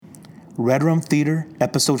Red Room Theater,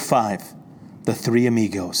 Episode 5, The Three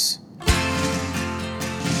Amigos. One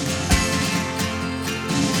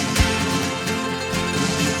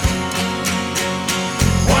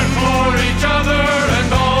for each other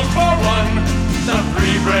and all for one. The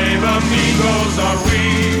three brave amigos are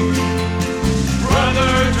we.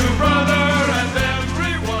 Brother to brother and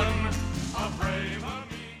everyone a brave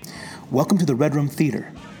amigo. Welcome to the Red Room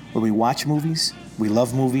Theater, where we watch movies, we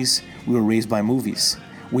love movies, we were raised by movies.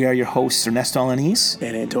 We are your hosts, Ernesto Alanis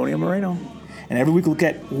and Antonio Moreno. And every week we look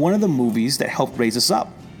at one of the movies that helped raise us up.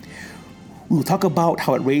 We will talk about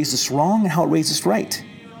how it raised us wrong and how it raised us right.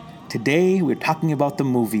 Today we're talking about the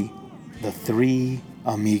movie, The Three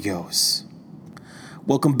Amigos.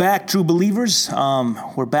 Welcome back, true believers.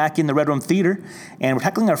 We're back in the Red Room Theater, and we're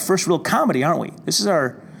tackling our first real comedy, aren't we? This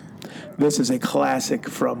is a classic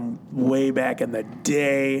from way back in the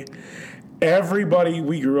day. Everybody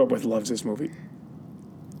we grew up with loves this movie.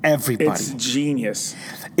 Everybody. It's genius.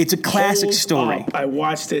 It's a classic Holds story. up. I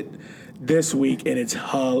watched it this week, and it's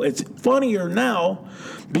funnier now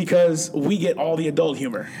because we get all the adult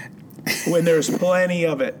humor when there's plenty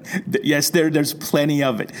of it. Yes, there's plenty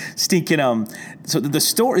of it. Stinking. So the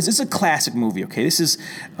story is, this is a classic movie. Okay, this is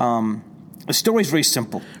the story is very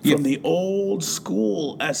simple. From the old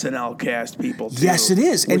school SNL cast people, too. Yes, it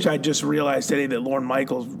is. Which I just realized today that Lorne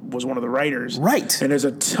Michaels was one of the writers. Right. And there's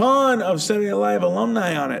a ton of Saturday Night Live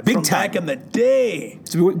alumni on it. Big from time. Back in the day.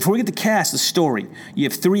 So before we get the cast, the story, you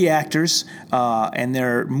have three actors, and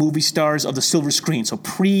they're movie stars of the silver screen, so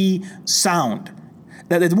pre-sound.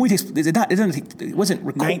 The movie it wasn't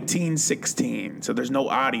recorded. 1916, so there's no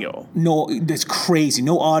audio. No, it's crazy.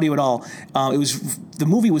 No audio at all. The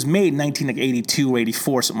movie was made in 1982 or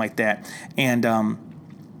 84, something like that. And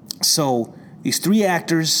so these three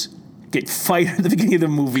actors get fired at the beginning of the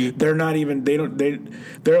movie. They're not even.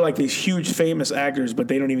 They're like these huge famous actors, but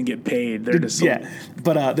they don't even get paid. They're just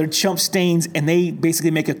But they're chump stains, and they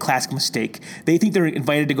basically make a classic mistake. They think they're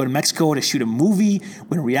invited to go to Mexico to shoot a movie,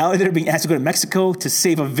 when in reality they're being asked to go to Mexico to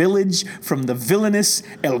save a village from the villainous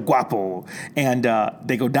El Guapo. And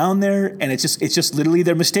they go down there, and it's just literally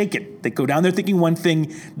they're mistaken. They go down there thinking one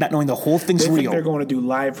thing, not knowing the whole thing's they real. Think they're going to do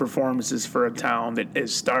live performances for a town that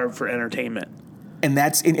is starved for entertainment. And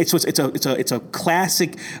it's a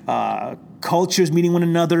classic cultures meeting one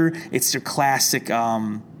another. It's your classic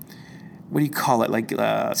what do you call it? Like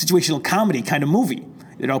situational comedy kind of movie.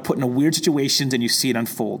 They're all put in weird situations, and you see it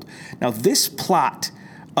unfold. Now, this plot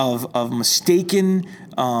of mistaken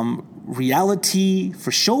reality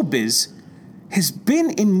for showbiz has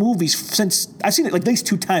been in movies since I've seen it like at least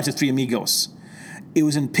two times. The Three Amigos. It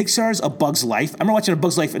was in Pixar's A Bug's Life. I remember watching A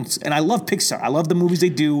Bug's Life, and I love Pixar. I love the movies they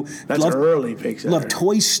do. That's early Pixar. Love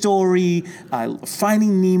Toy Story,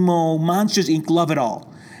 Finding Nemo, Monsters, Inc., love it all.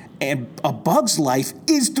 And A Bug's Life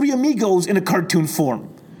is Three Amigos in a cartoon form.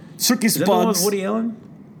 Circus Is that Bugs. the one with Woody Allen?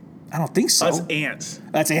 I don't think so. That's Ants.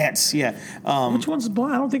 That's Ants, yeah. Which one's Bug?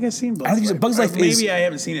 I don't think I've seen Bug's I don't think Life. Bug's Life Maybe I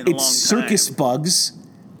haven't seen it in a long time. It's Circus Bugs,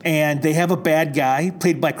 and they have a bad guy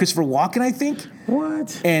played by Christopher Walken, I think.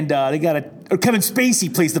 What? And they got Kevin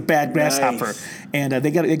Spacey plays the bad grasshopper, Nice. and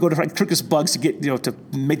they go to Circus Bugs to get to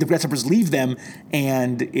make the grasshoppers leave them,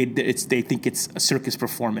 and they think it's a circus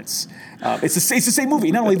performance. It's the same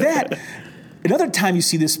movie. Not only that, another time you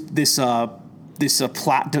see this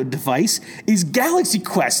plot device is Galaxy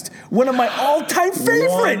Quest, one of my all-time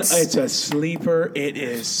favorites. It's a sleeper. It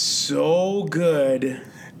is so good.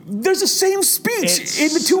 There's the same speech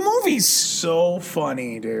in the two movies. So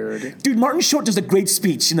funny, dude. Dude, Martin Short does a great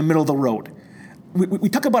speech in the middle of the road. We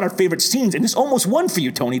talk about our favorite scenes, and this almost won for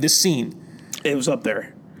you, Tony, this scene. It was up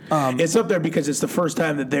there. It's up there because it's the first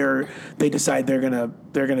time that they decide they're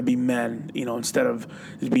gonna be men, instead of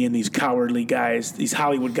being these cowardly guys, these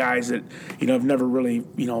Hollywood guys that have never really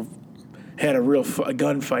had a real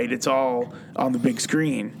gunfight. It's all on the big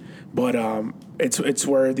screen, but it's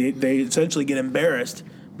where they essentially get embarrassed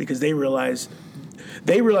because they realize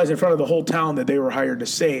in front of the whole town that they were hired to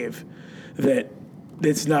save that.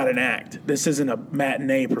 It's not an act. This isn't a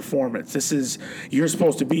matinee performance. You're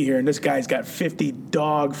supposed to be here, and this guy's got 50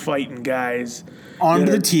 dog fighting guys. Armed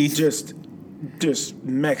to the teeth. Just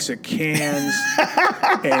Mexicans.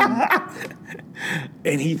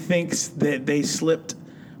 and he thinks that they slipped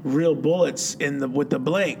real bullets with the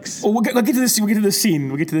blanks. Well, we'll get to this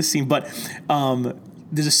scene. But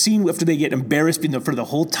there's a scene after they get embarrassed in front of the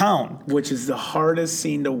whole town. Which is the hardest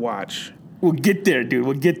scene to watch. We'll get there, dude.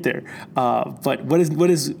 We'll get there. But what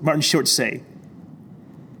does Martin Short say?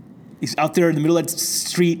 He's out there in the middle of that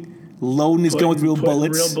street, loading his gun with real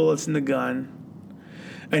bullets. Real bullets in the gun.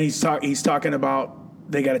 And he's talking about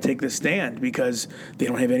they got to take this stand because they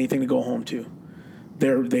don't have anything to go home to.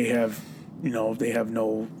 they have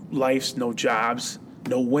no lives, no jobs,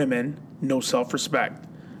 no women, no self-respect.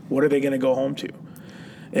 What are they going to go home to?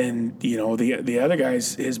 And the other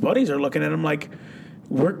guys, his buddies, are looking at him like,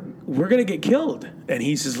 we're going to get killed. And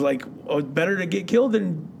he's just like, oh, it's better to get killed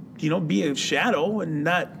than be a shadow and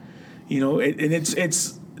not, and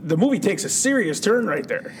it's the movie takes a serious turn right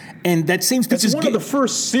there. And that same speech is one of the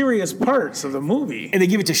first serious parts of the movie. And they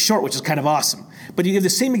give it to Short, which is kind of awesome. But you give the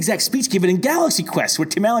same exact speech given in Galaxy Quest, where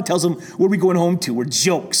Tim Allen tells them, where are we going home to? We're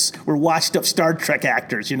jokes. We're washed up Star Trek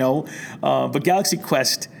actors, But Galaxy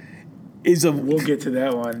Quest is we'll get to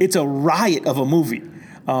that one. It's a riot of a movie.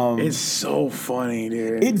 It's so funny,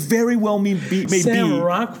 dude. It very well may be. Sam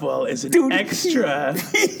Rockwell is an extra.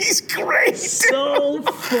 He's great. So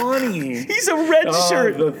funny. He's a red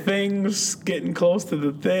shirt. The thing's getting close to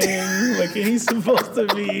the thing, like he's supposed to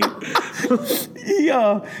be.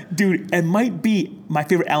 Yeah, dude. It might be my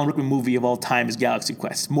favorite Alan Rickman movie of all time is Galaxy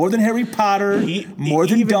Quest. More than Harry Potter. More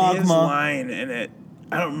than Dogma. His line in it.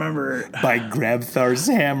 I don't remember. By Grabthar's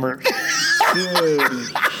hammer. Dude,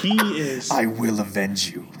 he is. I will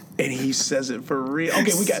avenge you. And he says it for real.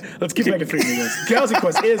 Okay, let's get back to Three Amigos. Galaxy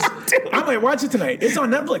Quest is. I might watch it tonight. It's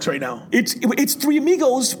on Netflix right now. It's Three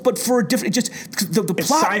Amigos, but for a different. Just the it's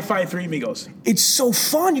plot. Sci-fi Three Amigos. It's so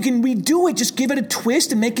fun. You can redo it. Just give it a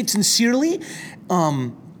twist and make it sincerely.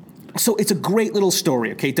 So it's a great little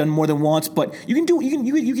story. Okay, done more than once, but you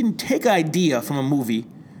can take an idea from a movie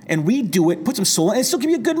and redo it, put some soul in it, and still give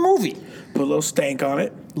you a good movie. Put a little stank on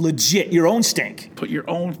it. Legit, your own stank. Put your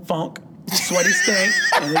own funk, sweaty stank,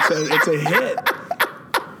 and it's a hit.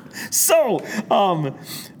 So,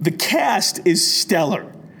 the cast is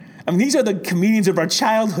stellar. I mean, these are the comedians of our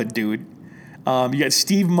childhood, dude. You got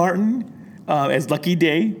Steve Martin as Lucky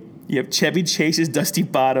Day. You have Chevy Chase as Dusty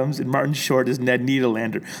Bottoms, and Martin Short as Ned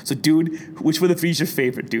Niederlander. So, dude, which one of the three is your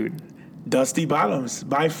favorite, dude? Dusty Bottoms,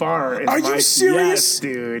 by far. Are you serious? Yes,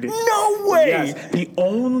 dude. No way. Yes. The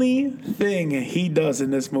only thing he does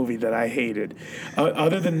in this movie that I hated,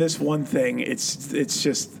 other than this one thing, it's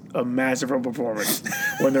just a masterful performance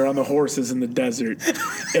when they're on the horses in the desert.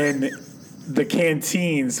 And the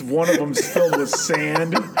canteens, one of them's filled with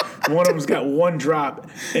sand. One of them's got one drop,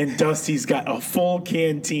 and Dusty's got a full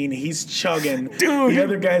canteen. He's chugging. Dude. The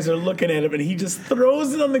other guys are looking at him, and he just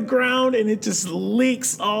throws it on the ground, and it just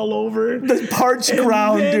leaks all over. The parched and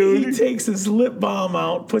ground, then dude. He takes his lip balm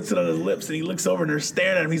out, puts it on his lips, and he looks over, and they're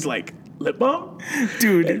staring at him. He's like, lip balm?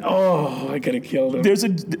 Dude. And, I could have killed him. There's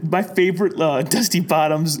my favorite Dusty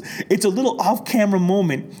Bottoms. It's a little off-camera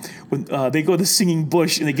moment when they go to the singing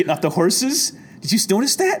bush, and they're getting off the horses. Did you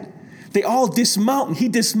notice that? They all dismount, and he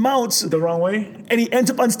dismounts the wrong way, and he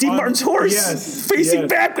ends up on Steve Martin's horse, facing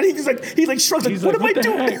back. And he shrugs like, "What am I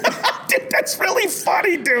doing?" Dude, that's really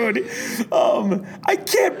funny, dude. I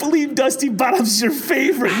can't believe Dusty Bottoms is your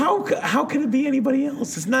favorite. How can it be anybody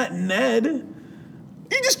else? It's not Ned.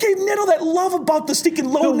 You just gave Ned all that love about the stinking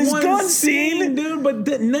loading his gun scene, dude. But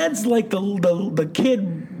Ned's like the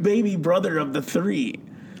kid baby brother of the three.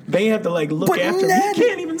 They have to look after him. He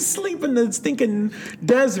can't even sleep in the stinking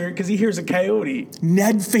desert because he hears a coyote.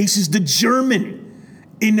 Ned faces the German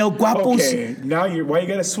in El Guapo's. Okay, now why you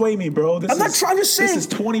gotta sway me, bro? I'm not trying to say. This is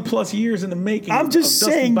 20 plus years in the making. I'm just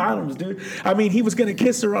saying. Dusty Bottoms, dude. I mean, he was gonna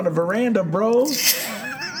kiss her on a veranda, bro.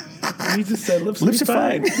 He just said lips are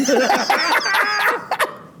fine.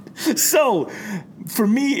 So, for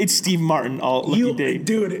me, it's Steve Martin. Lucky Day,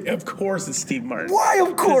 dude. Of course, it's Steve Martin. Why?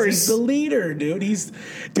 Of course, he's the leader, dude.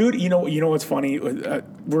 You know what's funny?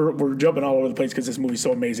 We're jumping all over the place because this movie's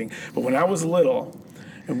so amazing. But when I was little,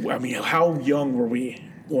 I mean, how young were we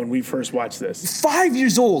when we first watched this? 5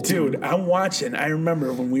 years old, dude. I'm watching. I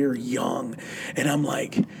remember when we were young, and I'm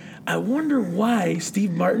like, I wonder why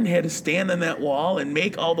Steve Martin had to stand on that wall and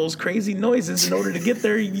make all those crazy noises in order to get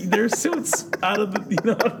their suits out of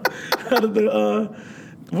the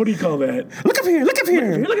what do you call that? Look up here! Look up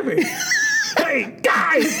here! Look up here! Hey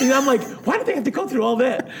guys! And I'm like, why did they have to go through all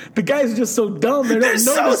that? The guys are just so dumb. They don't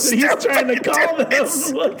notice that he's trying to call them.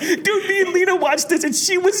 Dude, me and Lena watched this, and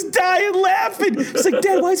she was dying laughing. She's like,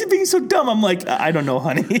 "Dad, why is it being so dumb?" I'm like, "I don't know,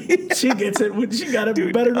 honey." She gets it when she got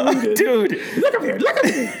it better than we did. Dude, look up here! Look up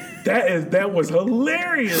here! That was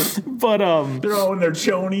hilarious. But they're all in their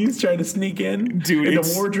chonies trying to sneak in, dude, in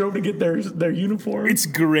the wardrobe to get their uniform. It's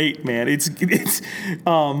great, man. It's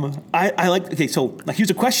I like. Okay, so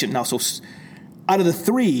here's a question now. So out of the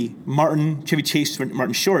three, Martin, Chevy Chase,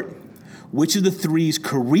 Martin Short, which of the three's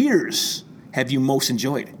careers have you most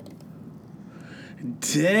enjoyed?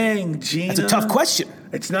 Dang, Gina. That's a tough question.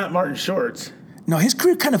 It's not Martin Short's. No, his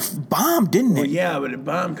career kind of bombed, didn't it? Well, yeah, but it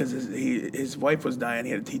bombed because his wife was dying.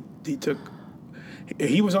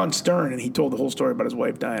 He was on Stern, and he told the whole story about his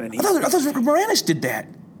wife dying. And I thought Rick Moranis did that.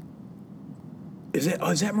 Is that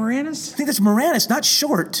Moranis? I think that's Moranis, not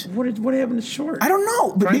Short. What happened to Short? I don't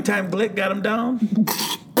know. Primetime Glick got him down?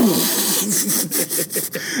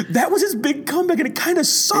 That was his big comeback, and it kind of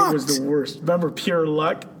sucked. It was the worst. Remember Pure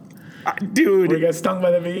Luck? Dude. Where he got stung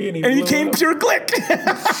by the bee, and he became up? Pure Glick.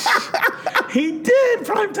 He did.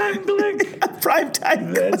 Primetime Glick.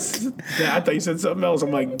 Primetime Glick. I thought you said something else.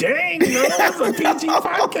 I'm like, dang, bro. That's a PG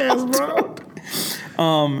podcast, bro.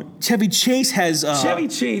 Chevy Chase has... Chevy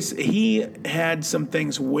Chase, he had some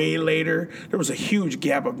things way later. There was a huge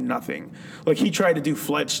gap of nothing. Like, he tried to do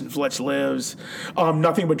Fletch and Fletch Lives.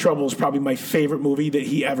 Nothing But Trouble is probably my favorite movie that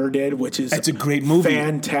he ever did, which is... That's a great movie.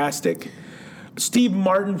 Fantastic. Steve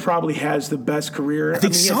Martin probably has the best career. I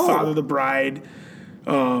think he so. had Father of the Bride.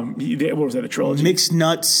 What was that, a trilogy? Mixed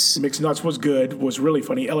Nuts. Mixed Nuts was good, was really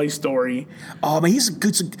funny. L.A. Story. Oh, man, he's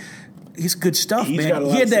good stuff, He's man. got a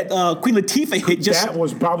lot He had of that Queen Latifah hit. That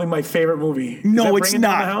was probably my favorite movie. No, it's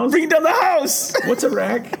not. Bring Down the House. What's a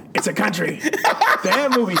wreck? It's a country.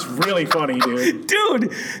 That movie's really funny, dude.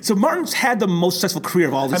 Dude, so Martin's had the most successful career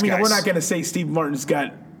of all these guys. We're not going to say Steve Martin's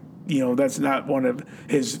got, that's not one of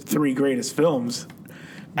his 3 greatest films.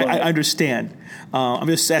 I understand. I'm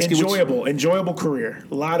just asking. Enjoyable career.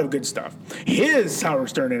 A lot of good stuff. His Howard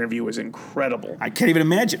Stern interview was incredible. I can't even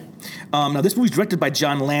imagine. Now, this movie's directed by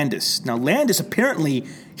John Landis. Now, Landis, apparently,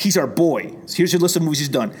 he's our boy. So here's your list of movies he's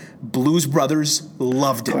done. Blues Brothers,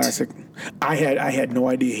 loved it. Classic. I had no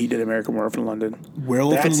idea he did American Werewolf in London.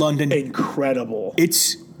 Werewolf in London. Incredible.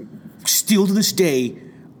 It's still to this day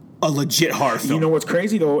a legit horror film. You know what's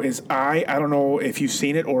crazy, though, is I don't know if you've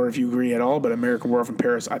seen it or if you agree at all, but American Werewolf in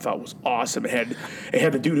Paris I thought was awesome. It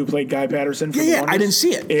had the dude who played Guy Patterson. Yeah, I didn't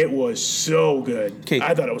see it. It was so good. Okay.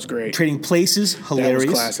 I thought it was great. Trading Places, hilarious. That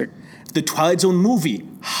was classic. The Twilight Zone movie,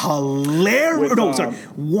 hilarious.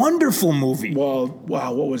 Wonderful movie. Well,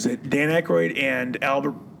 wow, what was it? Dan Aykroyd and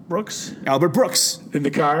Albert Brooks in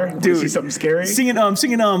the car. Dude, see something scary. Singing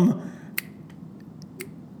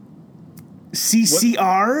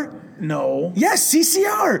CCR. No. Yes,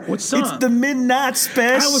 CCR. What song? It's the Midnight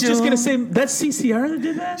Special. I was just going to say, that's CCR that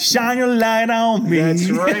did that? Shine your light on me. That's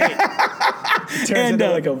right. It turns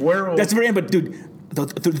into like a werewolf. That's very end, but dude,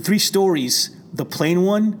 the 3 stories, the plane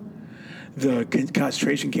one. The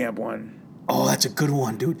concentration camp one. Oh, that's a good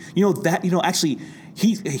one, dude. Actually,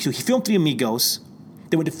 he filmed Three Amigos.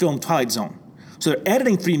 They went to film Twilight Zone. So they're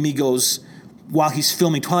editing Three Amigos while he's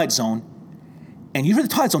filming Twilight Zone. And you heard the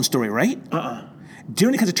Twilight Zone story, right?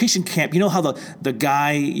 During the concentration camp, you know how the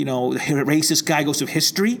guy, the racist guy goes through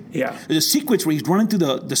history? Yeah. There's a sequence where he's running through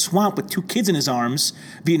the swamp with 2 kids in his arms,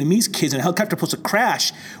 Vietnamese kids, and a helicopter supposed to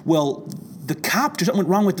crash. Well, something went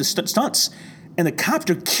wrong with the stunts, and the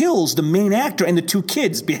copter kills the main actor and the 2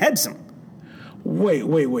 kids, beheads them.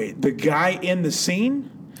 Wait. The guy in the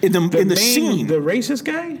scene? In the scene. The racist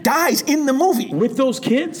guy? Dies in the movie. With those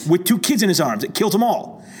kids? With 2 kids in his arms. It kills them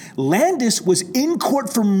all. Landis was in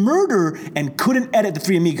court for murder and couldn't edit the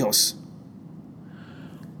Three Amigos.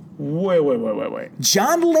 Wait.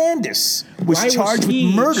 John Landis was charged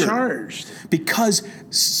with murder. Charged? Because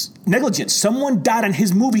negligence. Someone died on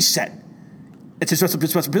his movie set. It's his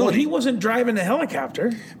responsibility. Well, he wasn't driving the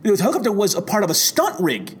helicopter. The helicopter was a part of a stunt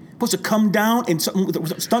rig. Supposed to come down and something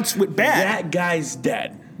with stunts went bad. That guy's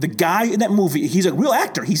dead. The guy in that movie, he's a real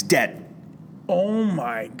actor. He's dead. Oh,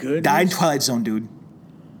 my goodness. Died in Twilight Zone, dude.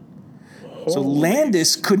 So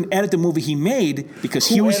Landis couldn't edit the movie he made because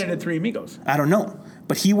he was... Who edited Three Amigos? I don't know.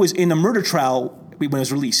 But he was in a murder trial when it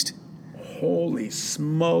was released. Holy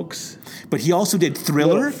smokes. But he also did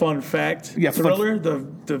Thriller. Little fun fact. Yeah, Thriller, the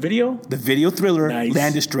video? The video Thriller, Nice.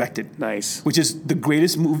 Landis directed. Nice. Which is the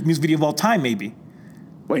greatest music video of all time, maybe.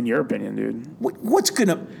 Well, in your opinion, dude. What's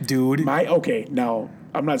gonna... Dude. Okay, now...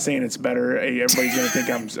 I'm not saying it's better. Everybody's gonna think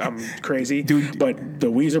I'm crazy, dude. But the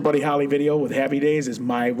Weezer Buddy Holly video with Happy Days is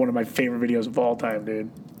one of my favorite videos of all time,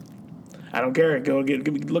 dude. I don't care. Look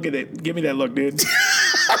at it. Give me that look, dude.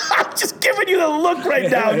 Just giving you the look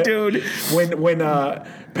right now, dude. When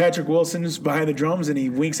Patrick Wilson's behind the drums and he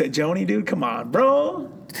winks at Joni, dude. Come on,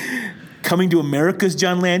 bro. Coming to America's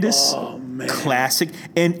John Landis. Oh man, classic.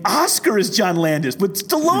 And Oscar is John Landis, but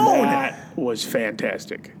Stallone. That was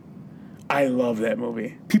fantastic. I love that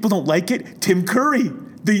movie. People don't like it. Tim Curry.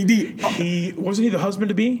 He wasn't he the husband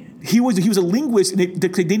to be? He was a linguist, and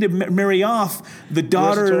they needed to marry off the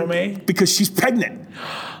daughter because she's pregnant.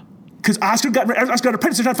 Because Oscar got her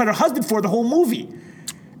pregnant, so trying to find her husband for the whole movie.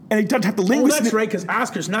 And he doesn't have the linguist. Oh, that's right, because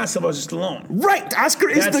Oscar's not Sylvester Stallone. Right, Oscar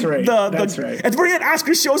is that's right. At the very end,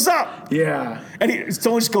 Oscar shows up. Yeah. And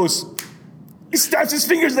someone just goes, He snaps his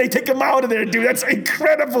fingers and they take him out of there, dude. That's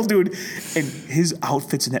incredible, dude. And his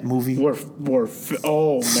outfits in that movie were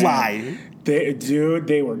fly. Man.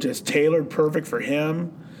 They were just tailored perfect for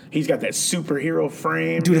him. He's got that superhero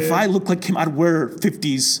frame. Dude, if I looked like him, I'd wear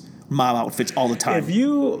 50s mob outfits all the time. If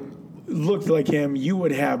you looked like him, you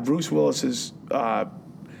would have Bruce Willis's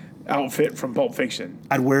outfit from Pulp Fiction.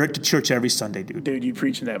 I'd wear it to church every Sunday, dude. Dude, you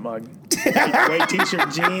preaching that mug. White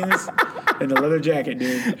t-shirt, jeans, and a leather jacket,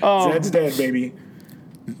 dude. Zed's dead, baby.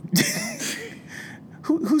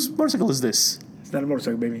 Whose motorcycle is this? It's not a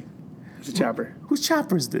motorcycle, baby. It's a chopper. Whose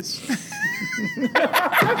chopper is this?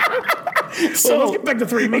 So let's get back to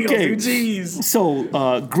Three Amigos, dude. Jeez.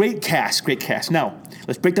 So great cast. Now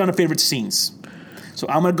let's break down the favorite scenes. So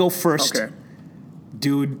I'm gonna go first. Okay.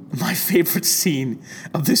 Dude, my favorite scene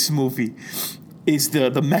of this movie is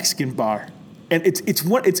the Mexican bar, and it's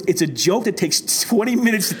a joke that takes 20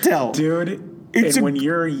 minutes to tell, dude. When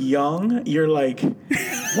you're young, you're like,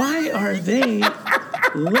 why are they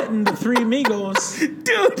letting the Three Amigos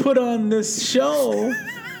put on this show?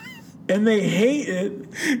 And they hate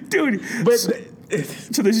it, dude. But so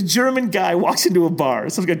this German guy walks into a bar.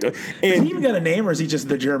 So and has he even got a name, or is he just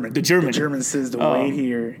the German? The German. The German says to wait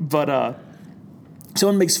here. But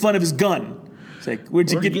someone makes fun of his gun. It's like,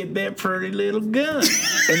 where'd you get that pretty little gun? And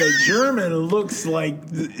the German looks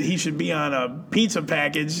like he should be on a pizza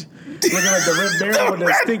package, looking like the Red Baron with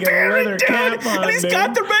a stinking leather cap on. And he's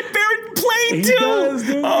got the Red Baron plane, he too. Does,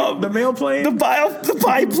 dude. The mail plane? The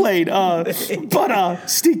biplane. But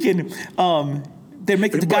stinking... They're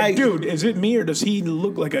making the guy... Dude, is it me or does he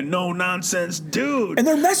look like a no-nonsense dude? And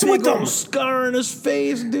they're messing with him. Scar on his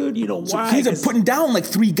face, dude. You know why? So he's putting down like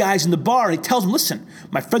 3 guys in the bar. And he tells them, listen,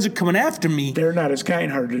 my friends are coming after me. They're not as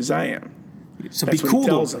kind-hearted as I am. So that's be cool. He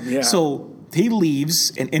tells them, yeah. So he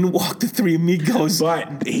leaves, and in walk the Three Amigos.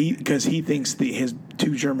 But because he thinks his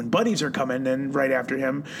 2 German buddies are coming in right after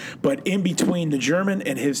him. But in between the German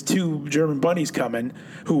and his 2 German buddies coming,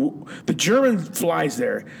 who the German flies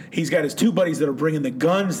there. He's got his 2 buddies that are bringing the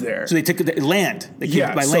guns there. So they took the land. They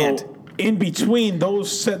came by land. So in between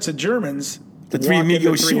those sets of Germans, the Three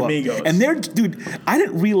Amigos show up. And dude, I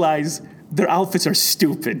didn't realize their outfits are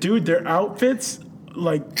stupid. Dude, their outfits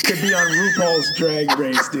could be on RuPaul's Drag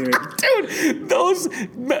Race, dude. Dude, those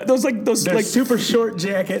super short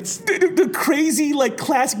jackets. The crazy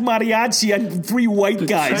classic mariachi and 3 white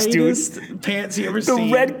guys, dude. Pants you ever seen.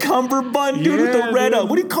 The red cummerbund, dude, with the red.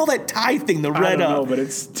 What do you call that tie thing? The red. I don't know, but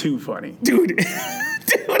it's too funny, dude.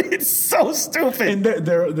 Dude, it's so stupid. And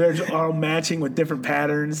they're all matching with different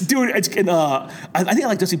patterns. Dude, I think I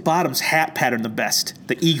like Dusty Bottom's hat pattern the best.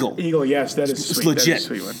 The eagle. Eagle, yes, that is it's sweet. legit. That is a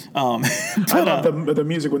sweet one. I love the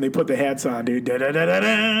music when they put the hats on, dude.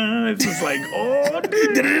 It's just like, oh,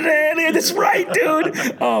 dude. That's right, dude.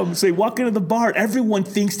 So they walk into the bar. Everyone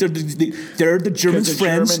thinks they're the Germans'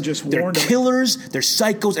 friends. They're killers. They're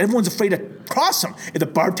psychos. Everyone's afraid to cross them. And the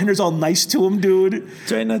bartender's all nice to them, dude.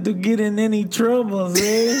 Try not to get in any trouble, man.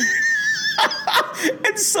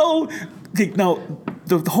 And so, now,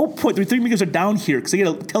 the whole point, the Three Amigos are down here because they get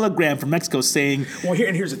a telegram from Mexico saying... Well,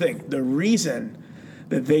 here's the thing. The reason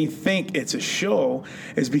that they think it's a show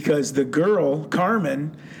is because the girl,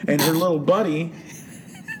 Carmen, and her little buddy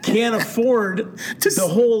can't afford the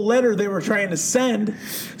whole letter they were trying to send,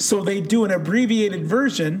 so they do an abbreviated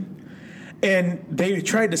version. And they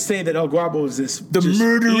tried to say that El Guapo was this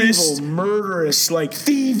murderous,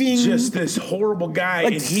 thieving, just this horrible guy.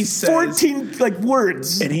 And he says 14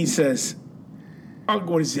 words. And he says, I'll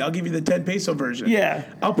give you the 10 peso version. Yeah.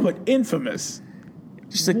 I'll put infamous.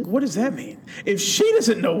 She's like, what does that mean? If she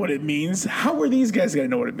doesn't know what it means, how are these guys going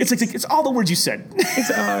to know what it means? It's all the words you said.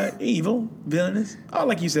 It's evil, villainous,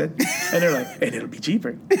 like you said. And they're like, and it'll be cheaper.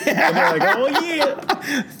 And they're like, oh, yeah.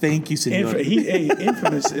 Thank you, senor.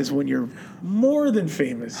 Infamous is when you're more than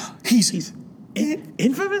famous. He's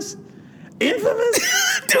infamous?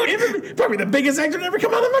 Infamous? Dude, infamous. Probably the biggest actor to ever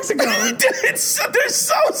come out of Mexico. Dude, they're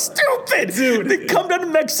so stupid. Dude. They come down to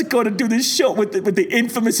Mexico to do this show with the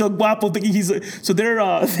infamous El Guapo thinking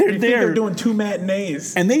they're doing 2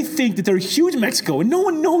 matinees. And they think that they're huge in Mexico and no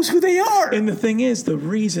one knows who they are. And the thing is, the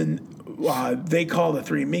reason they call the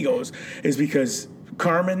Three Amigos is because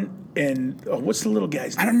Carmen and what's the little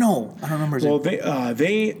guy's name? I don't know. I don't remember his name. Well,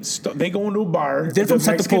 they go into a bar. They're from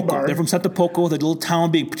Santa Poco. They're from Santa Poco, the little town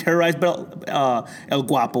being terrorized by El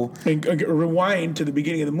Guapo. And rewind to the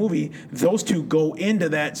beginning of the movie. Those 2 go into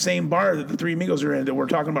that same bar that the Three Amigos are in that we're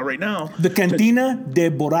talking about right now. The Cantina de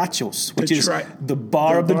Borrachos, which is the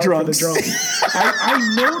bar of the drunks.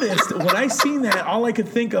 I noticed when I seen that, all I could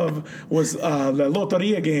think of was the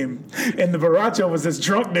Loteria game. And the Borracho was this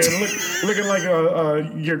drunk dude looking like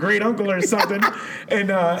your great great uncle or something. And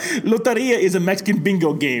Loteria is a Mexican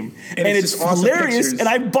bingo game. And it's awesome hilarious. pictures. And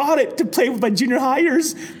I bought it to play with my junior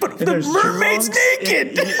hires. But the mermaid's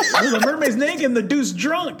naked. The mermaid's naked and the dude's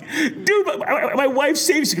drunk. Dude, my wife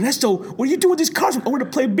saves me. Ernesto, what are you doing with these cards? I want to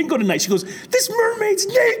play bingo tonight. She goes, this mermaid's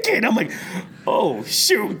naked. I'm like, oh,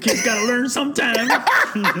 shoot. Kids got to learn sometime.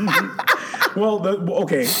 Well,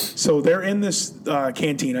 okay. So they're in this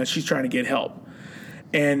cantina. She's trying to get help.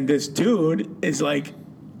 And this dude is like,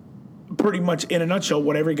 pretty much in a nutshell,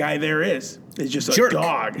 what every guy there is just a jerk.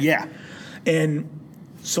 dog. Yeah. And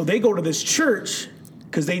so they go to this church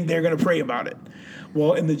because they're going to pray about it.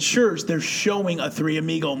 Well, in the church, they're showing a Three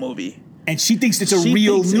Amigo movie. And she thinks it's a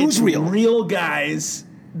real newsreel. Real guys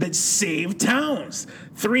that save towns.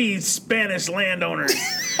 3 Spanish landowners.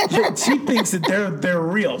 She thinks that they're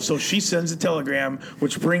real. So she sends a telegram,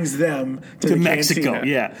 which brings them to the Mexico. cantina.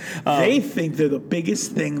 Yeah. They think they're the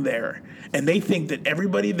biggest thing there. And they think that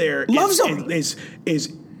everybody there loves them. Is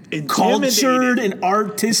cultured and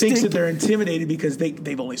artistic. Thinks that they're intimidated because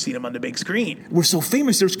they've only seen them on the big screen. We're so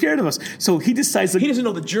famous, they're scared of us. So he decides he doesn't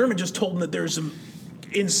know the German just told him that there's some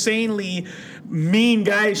insanely mean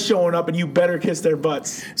guys showing up and you better kiss their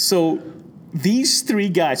butts. So these 3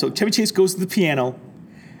 guys, so Chevy Chase goes to the piano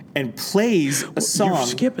and plays a song. You're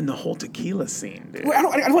skipping the whole tequila scene, dude. Well, I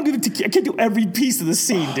don't want to do the tequila. I can't do every piece of the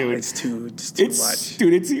scene, dude. It's too much.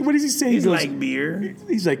 Dude, what does he say? He's like beer.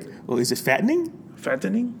 He's like, well, is it fattening?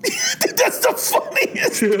 Fattening? That's the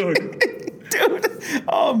funniest.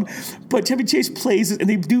 Dude. But Chevy Chase plays it, and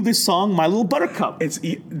they do this song, My Little Buttercup.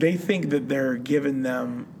 They think that they're giving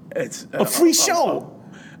them a free show.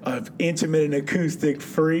 Of intimate and acoustic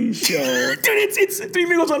free show. Dude, it's Three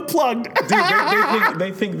Amigos Unplugged. Dude,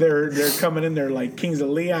 they think they're coming in there like Kings of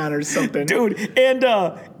Leon or something. Dude, and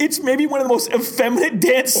it's maybe one of the most effeminate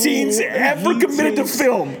dance scenes ever committed to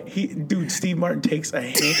film. Steve Martin takes a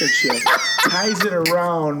handkerchief, ties it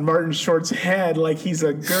around Martin Short's head like he's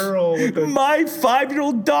a girl. My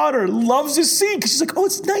 5-year-old daughter loves this scene because she's like, oh,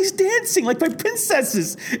 it's nice dancing like by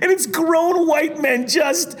princesses. And it's grown white men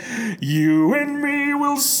just, you and me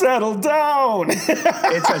will settle down.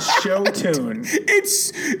 It's a show tune.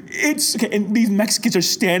 It's okay, and these Mexicans are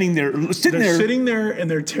standing there, sitting there, and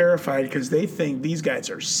they're terrified because they think these guys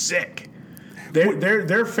are sick.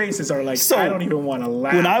 Their faces are like, so, I don't even want to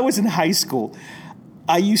laugh. When I was in high school,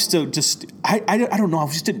 I used to just I don't know, I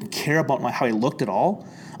just didn't care about how I looked at all.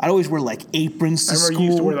 I'd always wear like aprons to school. You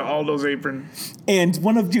used to wear the Aldo's apron. And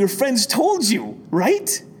one of your friends told you,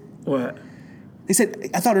 right? What? They said,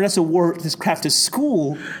 I thought Ernesto wore this crap to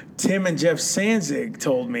school. Tim and Jeff Sanzig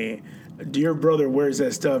told me, your brother wears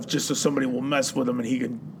that stuff just so somebody will mess with him and he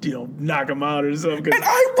can, knock him out or something. And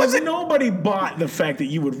I wasn't. Nobody bought the fact that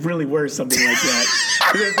you would really wear something like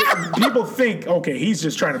that. People think, okay, he's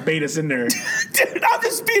just trying to bait us in there. Dude, I'm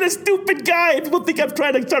just being a stupid guy. People think I'm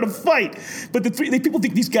trying to start a fight. But people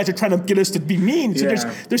think these guys are trying to get us to be mean. So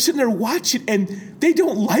they're sitting there watching and they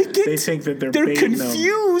don't like it. They think that they're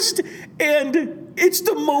confused and it's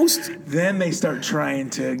the most. Then they start trying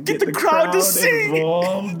to get the crowd to sing.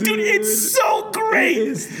 Involved, dude. It's so great. It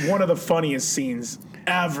is one of the funniest scenes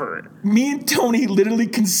ever. Me and Tony literally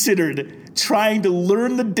considered trying to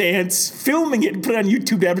learn the dance, filming it, and put it on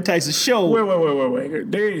YouTube to advertise the show.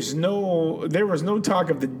 Wait. There was no talk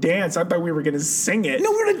of the dance. I thought we were going to sing it.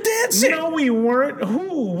 No, we were going to dance it. No, we weren't.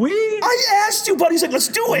 Who? We? I asked you, buddy. He's like, let's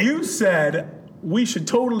do it. You said we should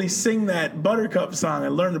totally sing that Buttercup song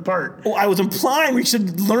and learn the part. Oh, I was implying we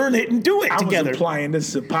should learn it and do it together. I was implying this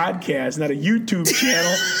is a podcast, not a YouTube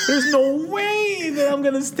channel. There's no way that I'm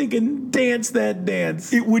going to stick and dance that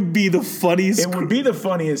dance. It would be the funniest. It would be the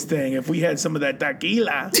funniest thing if we had some of that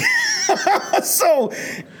tequila. So,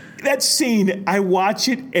 that scene, I watch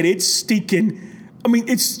it and it's stinking. I mean,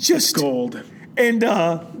 it's just gold. And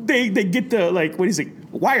they get the, like, what is it?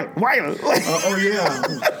 Wild. Oh, yeah.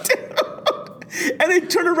 And they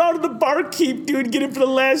turn around to the barkeep, dude, get him for the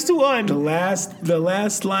last one. The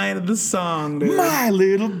last line of the song, dude. My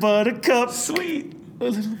little buttercup. Sweet. A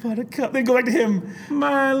little buttercup. Then go back to him.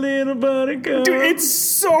 My little buttercup. Dude, it's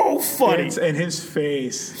so funny. And his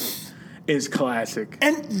face is classic.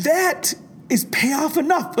 And that is payoff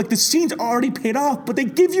enough. Like, the scene's already paid off, but they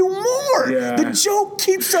give you more. Yeah. The joke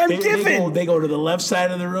keeps on giving. They go to the left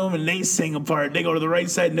side of the room and they sing a part. They go to the right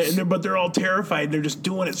side, but they're all terrified. They're just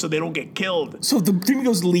doing it so they don't get killed. So the Three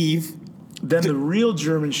Amigos leave. Then the real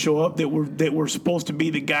Germans show up that were supposed to be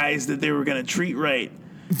the guys that they were going to treat right.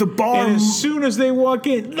 The bar. And as soon as they walk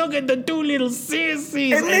in, look at the 2 little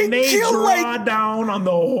sissies. And they draw down on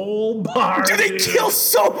the whole bar. Dude, they kill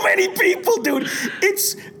so many people, dude.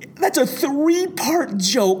 That's a 3-part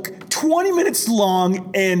joke, 20 minutes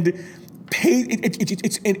long, and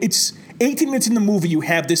It's 18 minutes in the movie. You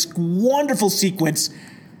have this wonderful sequence.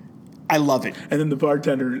 I love it. And then the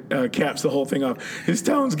bartender caps the whole thing off. His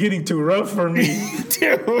town's getting too rough for me.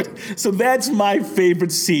 Dude, so that's my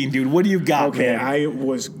favorite scene, dude. What do you got, Okay, man? I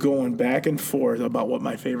was going back and forth about what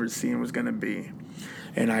my favorite scene was going to be.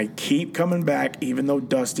 And I keep coming back, even though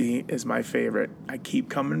Dusty is my favorite, I keep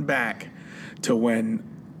coming back to when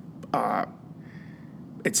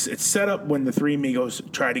it's set up when the Three Amigos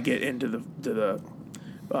try to get into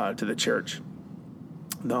the church.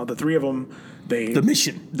 No, the three of them, The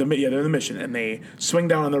mission. they're the mission, and they swing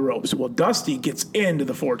down on the ropes. Well, Dusty gets into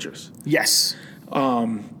the fortress. Yes.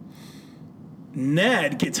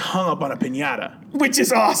 Ned gets hung up on a piñata. Which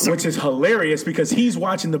is awesome. Which is hilarious because he's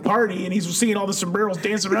watching the party and he's seeing all the sombreros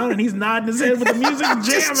dancing around and he's nodding his head with the music and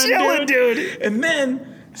Just jamming, chilling, dude. And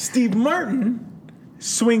then Steve Martin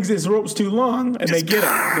swings his ropes too long and they get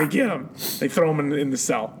him. They throw him in the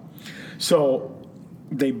cell. So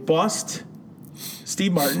they bust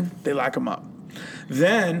Steve Martin. They lock him up.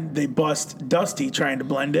 Then they bust Dusty trying to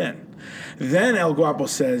blend in. Then El Guapo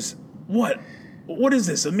says, What is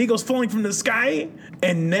this? Amigos falling from the sky?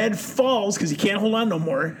 And Ned falls because he can't hold on no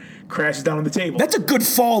more, crashes down on the table. That's a good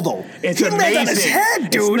fall, though. It's he amazing. lands on his head,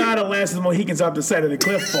 dude. It's not a Last of the Mohicans off the side of the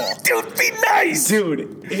cliff fall. Dude, be nice.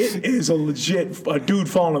 Dude, it is a dude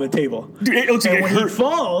falling on the table. Dude, it looks like and it when hurt. he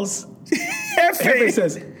falls, Hefe everybody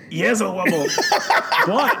says, yes, El Guapo.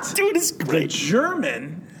 But dude, it's the great.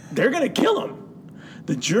 German, they're going to kill him.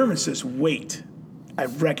 The German says, wait, I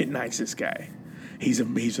recognize this guy. He's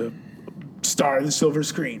a star of the silver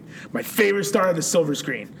screen. My favorite star of the silver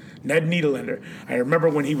screen, Ned Niederlander. I remember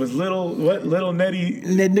when he was little Neddy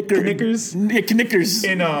Ned Knickers. Knickers.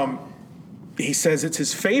 And he says it's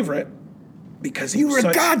his favorite because You were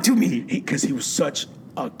a god to me. Because he was such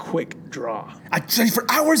a quick draw. I studied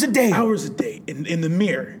for hours a day. Hours a day in the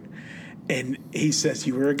mirror. And he says,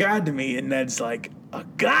 you were a god to me. And Ned's like, a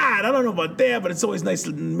god? I don't know about that, but it's always nice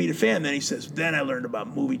to meet a fan. Then he says, then I learned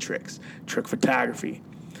about movie tricks, trick photography.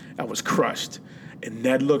 I was crushed. And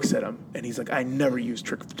Ned looks at him, and he's like, I never used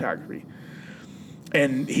trick photography.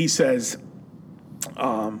 And he says,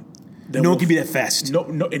 no one can be that fast. No,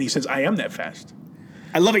 and he says, I am that fast.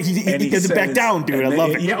 I love it. He doesn't back down, dude. I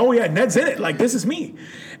love it. Yeah, oh yeah, Ned's in it. Like, this is me.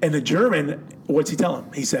 And the German, what's he tell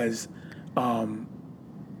him? He says,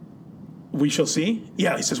 we shall see.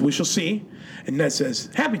 Yeah, he says, we shall see. And Ned says,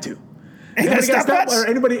 happy to. Anybody got a stopwatch? Or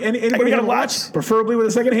anybody got a watch? Preferably with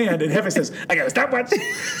a second hand. And Hefe says, I got a stopwatch.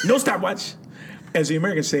 No stopwatch. As the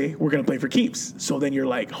Americans say, we're going to play for keeps. So then you're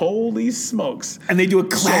like, holy smokes. And they do a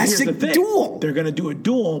classic duel. They're going to do a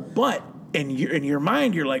duel, but in your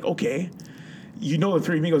mind, you're like, okay, you know the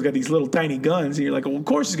Three Amigos got these little tiny guns. And you're like, well, of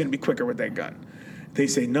course he's going to be quicker with that gun. They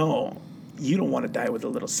say, no, you don't want to die with a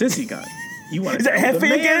little sissy gun. You want to die with the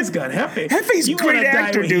man's gun. Hefe's a great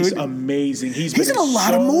actor, dude. He's amazing. He's been in a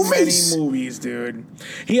lot of movies. So many movies, dude.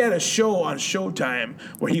 He had a show on Showtime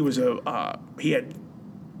where he was he had,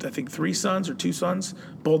 I think, 3 sons or 2 sons,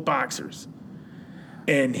 both boxers.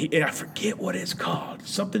 And I forget what it's called.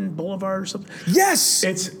 Something Boulevard or something. Yes.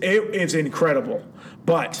 It's incredible.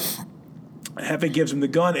 But Hefe gives him the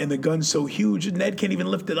gun, and the gun's so huge, Ned can't even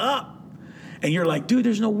lift it up. And you're like, dude,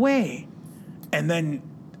 there's no way. And then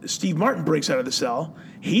Steve Martin breaks out of the cell.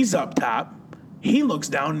 He's up top. He looks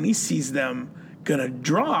down, and he sees them gonna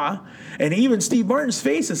draw. And even Steve Martin's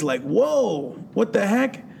face is like, whoa, what the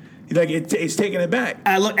heck? Like, it's taking it back.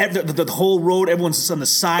 I love the whole road. Everyone's on the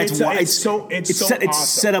sides. It's so awesome. It's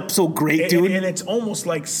set up so great, dude. And it's almost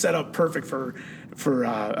like set up perfect for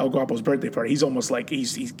El Guapo's birthday party. He's almost like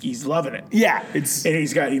he's loving it. Yeah, and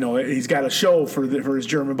he's got a show for his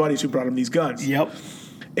German buddies who brought him these guns. Yep.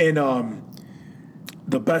 And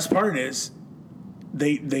the best part is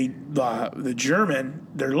the German,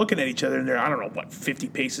 they're looking at each other and they're, I don't know, 50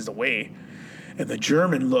 paces away. And the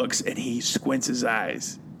German looks and he squints his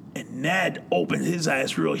eyes. And Ned opens his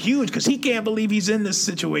eyes real huge because he can't believe he's in this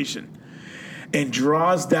situation. And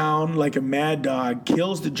draws down like a mad dog,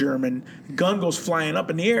 kills the German, gun goes flying up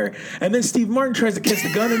in the air, and then Steve Martin tries to catch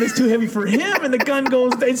the gun and it's too heavy for him, and the gun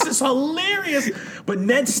goes, it's just hilarious. But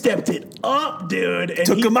Ned stepped it up, dude. And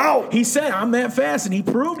Took him out. He said, I'm that fast, and he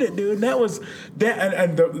proved it, dude. And that was that.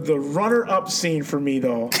 And the runner-up scene for me,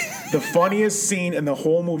 though, the funniest scene in the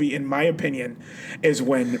whole movie, in my opinion, is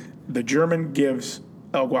when the German gives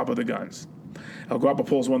El Guapo the guns. El Guapo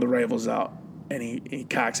pulls one of the rifles out, and he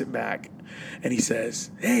cocks it back. And he says,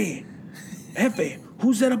 hey, Hefe,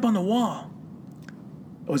 who's that up on the wall?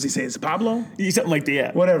 What does he say? Is it Pablo? Something like that,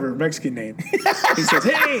 yeah. Whatever, Mexican name. He says,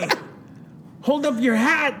 hey, hold up your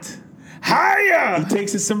hat. Hiya! He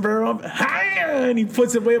takes his sombrero off, hiya, and he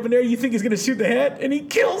puts it way up in there. You think he's gonna shoot the head, and he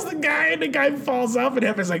kills the guy, and the guy falls off, and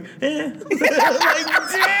happens like, like, dang,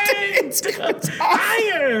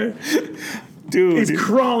 hiya! Dude. He's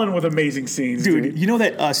crawling with amazing scenes, dude. You know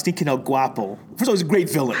that Stinking El Guapo? First of all, he's a great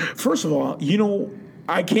villain. First of all,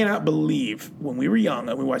 I cannot believe when we were young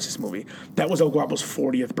and we watched this movie, that was El Guapo's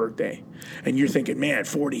 40th birthday. And you're thinking, man,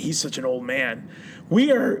 40, he's such an old man.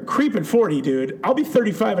 We are creeping 40, dude. I'll be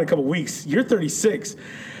 35 in a couple weeks. You're 36.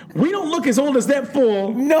 We don't look as old as that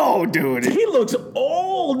fool. No, dude. He looks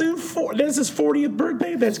old, dude. That's his 40th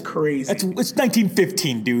birthday? That's crazy. It's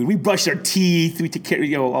 1915, dude. We brushed our teeth. We took care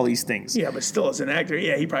of all these things. Yeah, but still, as an actor,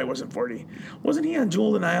 yeah, he probably wasn't 40. Wasn't he on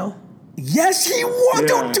Jewel and Isle? Yes, he was.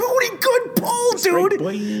 Yeah. Dude, good pull, dude.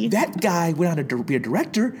 Boy. That guy went on to be a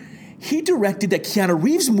director. He directed that Keanu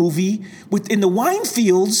Reeves movie in the wine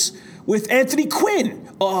fields with Anthony Quinn,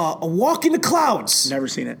 A Walk in the Clouds. Never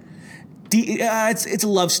seen it. It's a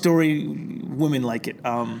love story. Women like it.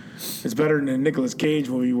 It's better than the Nicolas Cage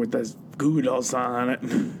movie with the Goo Goo Dolls song on it.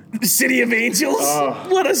 The City of Angels? Oh.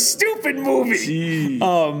 What a stupid movie.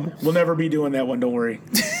 Jeez. We'll never be doing that one, don't worry.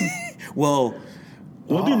 Well...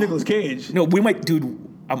 We'll do Nicolas Cage. No, we might, dude.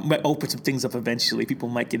 I might open some things up eventually. People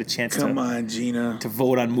might get a chance Come on, Gina. to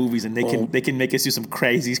vote on movies, and they can make us do some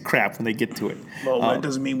crazy crap when they get to it. Well, that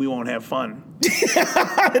doesn't mean we won't have fun.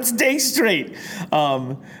 It's day straight.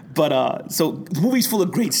 So the movie's full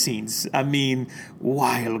of great scenes. I mean,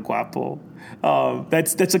 why El Guapo?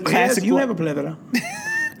 That's a classic. Yes, you have a plethora.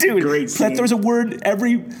 Dude, Great scene. plethora is a word.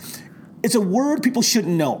 It's a word people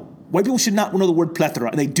shouldn't know. White people should not know the word plethora,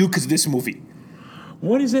 and they do because of this movie.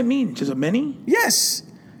 What does that mean? Just a many? Yes.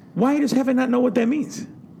 Why does heaven not know what that means?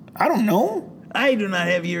 I don't know. I do not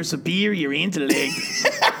have your superior intellect.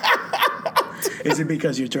 Is it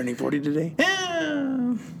because you're turning 40 today?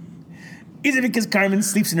 Is it because Carmen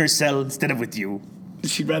sleeps in her cell instead of with you?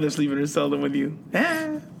 She'd rather sleep in her cell than with you.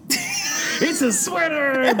 It's a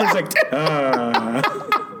sweater. It's like,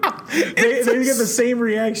 They get the same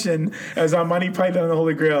reaction as on Monty Python and the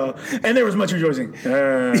Holy Grail, and there was much rejoicing.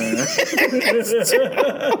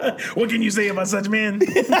 What can you say about such men? Dude.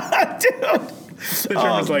 The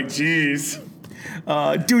German's like, geez.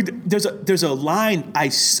 Dude, there's a line, I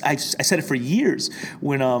said it for years,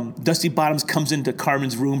 when Dusty Bottoms comes into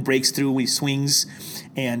Carmen's room, breaks through, he swings,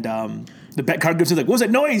 and the car goes in like, what was that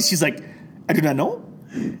noise? She's like, I do not know.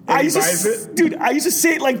 I used to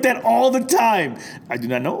say it like that all the time. I do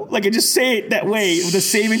not know. Like, I just say it that way with the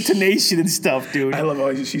same intonation and stuff, dude. I love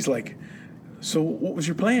how she's like, so what was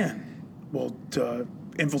your plan? Well, to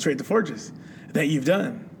infiltrate the fortress that you've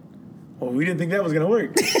done. Well, we didn't think that was going to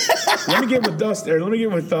work. Let me get with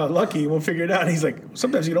Lucky, and we'll figure it out. And he's like,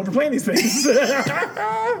 sometimes you can overplan these things.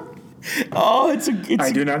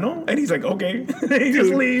 I do not know. And he's like, okay. He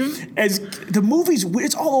just leaves. As the movie's,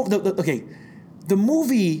 it's all over. The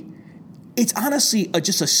movie, it's honestly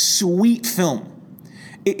just a sweet film.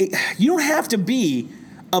 You don't have to be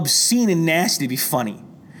obscene and nasty to be funny.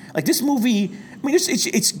 Like, this movie, I mean,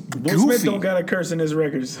 it's goofy. Will Smith don't got a curse in his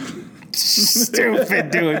records.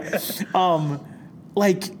 Stupid, dude.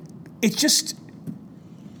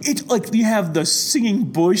 It's like you have the singing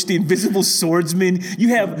bush, the invisible swordsman.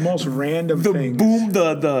 You have the most random the things. Boom,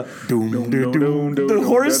 the doom, the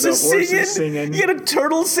horses singing. You got a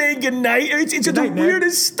turtle saying goodnight. It's just the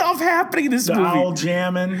weirdest stuff happening in this movie. The owl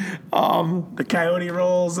jamming. The coyote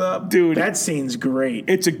rolls up. Dude, that scene's great.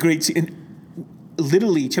 It's a great scene. And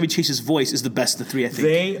literally, Chevy Chase's voice is the best of the three, I think.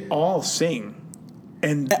 They all sing.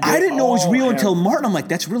 And I didn't know it was real until Martin. I'm like,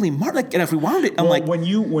 that's really Martin. Like, and if we wound it, I'm like,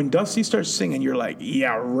 when Dusty starts singing, you're like,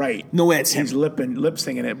 yeah, right. No way, it's him. He's lip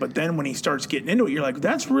singing it. But then when he starts getting into it, you're like,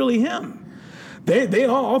 that's really him. They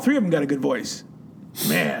all three of them got a good voice.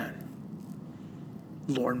 Man,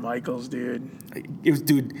 Lorne Michaels, dude. It was,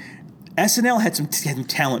 dude. SNL had some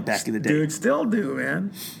talent back in the day. Dude, still do,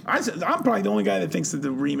 man. I'm probably the only guy that thinks that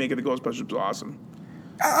the remake of the Ghostbusters was awesome.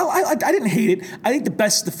 I didn't hate it. I think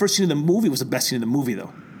the first scene of the movie was the best scene of the movie,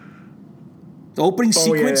 though. The opening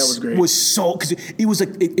sequence was so, because it was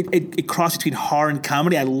like it crossed between horror and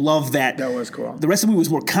comedy. I love that. That was cool. The rest of the movie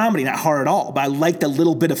was more comedy, not horror at all. But I liked that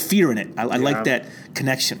little bit of fear in it. I liked that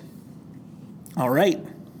connection. All right.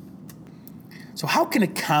 So how can a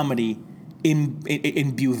comedy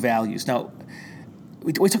imbue values? Now,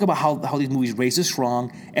 we talk about how these movies raise us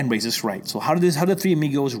wrong and raise us right. So how did Three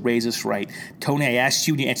Amigos raise us right? Tony, I asked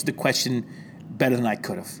you and you answered the question better than I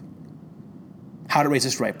could have. How did it raise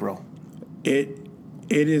us right, bro? It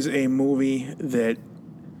is a movie that,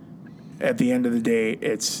 at the end of the day,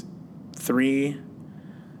 it's three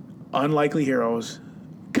unlikely heroes,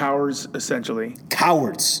 cowards essentially.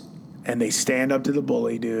 Cowards. And they stand up to the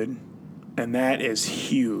bully, dude. And that is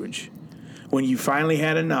huge. When you finally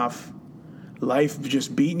had enough, life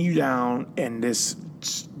just beating you down, and this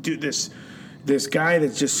guy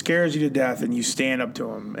that just scares you to death, and you stand up to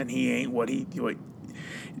him, and he ain't what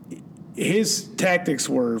his tactics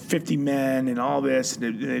were 50 men and all this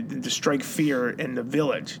to strike fear in the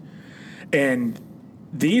village. And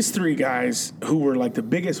these three guys, who were like the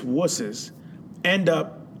biggest wusses, end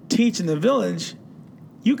up teaching the village,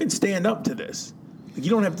 you can stand up to this. You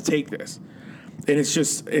don't have to take this. And it's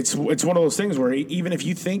just, it's one of those things where even if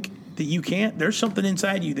you think that you can't, there's something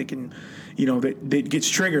inside you that can, that gets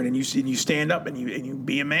triggered, and you stand up and you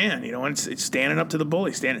be a man, and it's standing up to the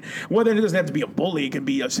bully. Whether it doesn't have to be a bully, it can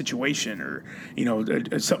be a situation or,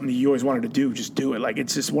 something that you always wanted to do, just do it. Like,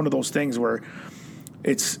 it's just one of those things where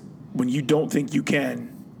it's, when you don't think you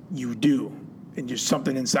can, you do. And just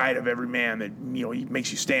something inside of every man that,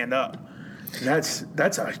 makes you stand up. And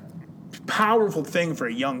that's a powerful thing for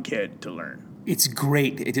a young kid to learn. It's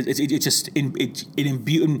great.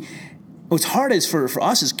 What's hard is for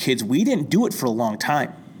us as kids, we didn't do it for a long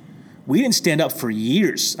time. We didn't stand up for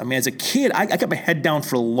years. I mean, as a kid, I got my head down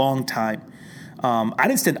for a long time. I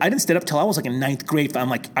didn't stand up till I was like in ninth grade. I'm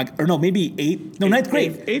like, maybe ninth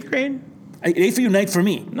grade. Eighth grade? Eighth for you, ninth for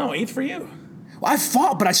me. No, eighth for you. Well, I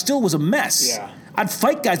fought, but I still was a mess. Yeah. I'd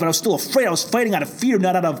fight guys, but I was still afraid. I was fighting out of fear,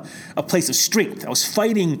 not out of a place of strength. I was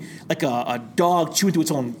fighting like a dog chewing through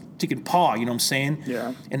its own chicken paw, you know what I'm saying?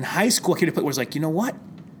 Yeah. In high school, I came to a point where I was like, you know what?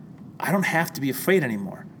 I don't have to be afraid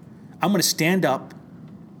anymore. I'm going to stand up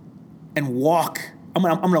and walk. I'm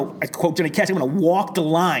going to, I quote Johnny Cash, I'm going to walk the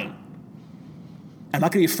line. I'm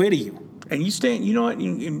not going to be afraid of you. And you stand, you know what?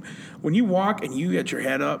 When you walk and you get your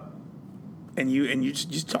head up, and you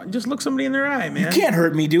just look somebody in their eye, man. You can't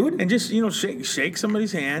hurt me, dude. And just shake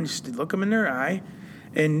somebody's hand, just look them in their eye,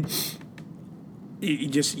 and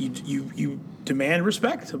you demand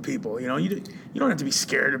respect of people. You don't have to be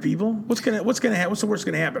scared of people. What's the worst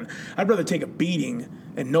gonna happen? I'd rather take a beating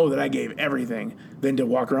and know that I gave everything than to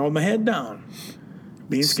walk around with my head down,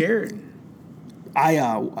 being scared.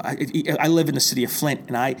 I live in the city of Flint,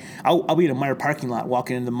 and I'll be in a Meijer parking lot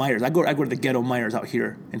walking into Meijers. I go to the ghetto Meijers out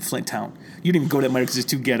here in Flint Town. You didn't even go to that Meijer because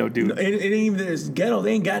it's too ghetto, dude. No, it ain't even this ghetto.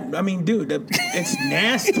 They ain't got. I mean, dude, it's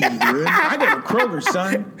nasty, dude. I go to Kroger,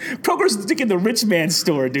 son. Kroger's thinking the rich man's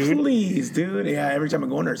store, dude. Please, dude. Yeah, every time I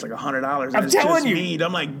go in there, it's like $100. I'm telling you. Meat.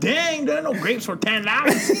 I'm like, dang, there are no grapes for $10.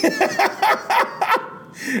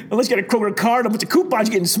 Unless you got a Kroger card, a bunch of coupons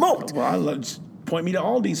getting smoked. Well, point me to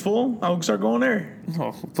Aldi's, fool. I'll start going there.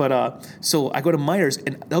 Oh, but so I go to Meijers,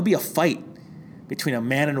 and there'll be a fight between a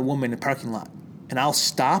man and a woman in the parking lot, and I'll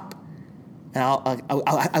stop, and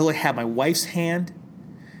I'll have my wife's hand,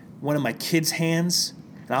 one of my kids' hands,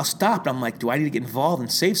 and I'll stop, and I'm like, do I need to get involved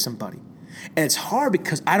and save somebody? And it's hard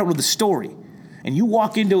because I don't know the story. And you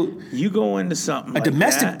go into something a like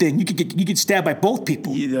domestic thing, you get stabbed by both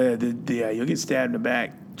people. You'll get stabbed in the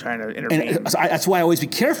back trying to intervene. And that's why I always be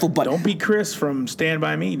careful. But don't be Chris from Stand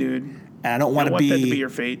By Me, dude. And I don't want that to be your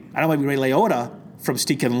fate. I don't want to be Ray Liotta from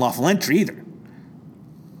Sneak and Lawful Entry either.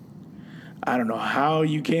 I don't know how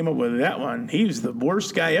you came up with that one. He was the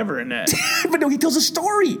worst guy ever in that. But no, he tells a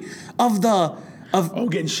story of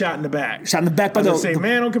getting shot in the back. Shot in the back by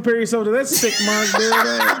man, don't compare yourself to that sick mark, dude.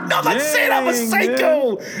 No, I'm not saying I'm a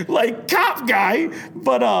psycho, like cop guy,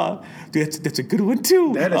 but that's a good one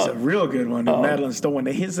too. That is a real good one. Madeline's throwing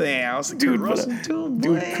to his ass. Dude, Kurt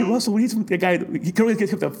Russell, when he's the guy, he can always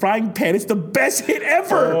get the frying pan. It's the best hit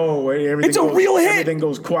ever. Oh, wait, it's a real hit. Everything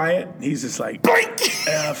goes quiet. He's just like, blink.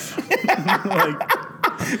 F.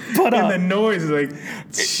 But and the noise is like,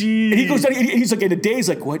 geez. And he goes down, he's like in a daze,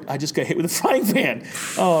 like, what? I just got hit with a frying pan.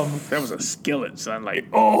 That was a skillet, son. Like,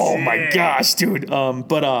 oh my gosh, dude.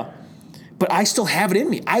 But I still have it in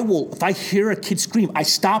me. I will, if I hear a kid scream, I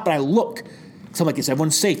stop and I look. So I'm like, is everyone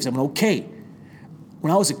safe? Is everyone okay?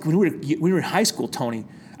 When we were in high school, Tony,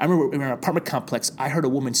 I remember we were in an apartment complex. I heard a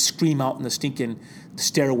woman scream out in the stinking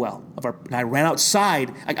stairwell and I ran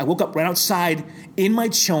outside. I woke up, ran outside in my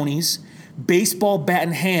chonies, baseball bat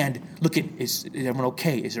in hand, looking, is everyone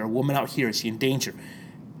okay? Is there a woman out here? Is she in danger?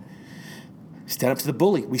 Stand up to the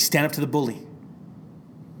bully. We stand up to the bully.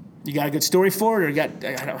 You got a good story for it, or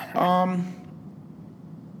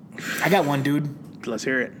I got one, dude. Let's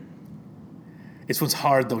hear it. This one's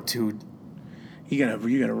hard though, dude. You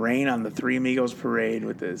gonna rain on the Three Amigos parade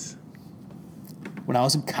with this? When I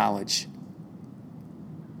was in college,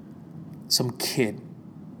 some kid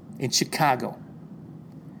in Chicago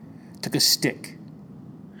took a stick,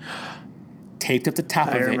 taped up the top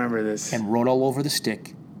of it, remember this, and wrote all over the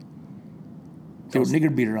stick. They wrote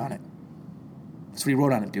nigger beater on it. That's what he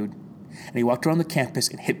wrote on it, dude. And he walked around the campus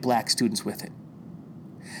and hit black students with it.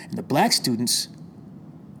 And the black students,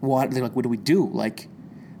 they're like, what do we do? Like,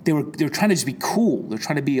 they were trying to just be cool. They're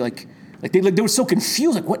trying to be like they were so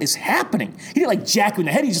confused. Like, what is happening? He didn't like jack him in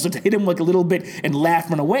the head. He just hit him like a little bit and laugh,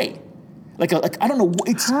 run away. Like I don't know.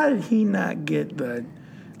 How did he not get the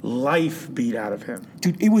life beat out of him?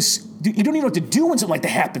 Dude, you don't even know what to do when something like that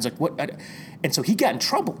happens. Like what? And so he got in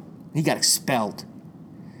trouble. He got expelled.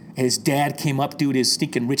 And his dad came up, dude. His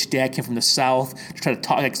stinking rich dad came from the South to try to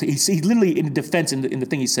talk. Like, he literally, in the defense, in the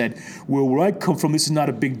thing, he said, "Well, where I come from, this is not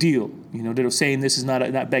a big deal." You know, they were saying this is not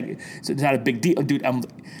big. It's not a big deal, dude.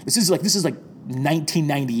 This is like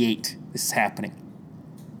 1998. This is happening.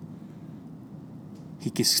 He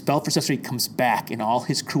gets expelled for stuff, so he comes back, and all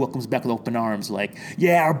his crew comes back with open arms, like,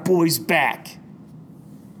 "Yeah, our boy's back."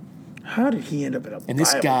 How did he end up in a And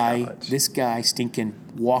college? this guy stinking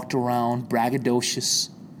walked around braggadocious,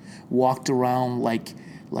 walked around like,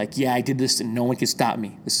 yeah, I did this and no one can stop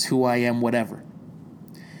me. This is who I am, whatever.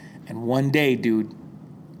 And one day, dude,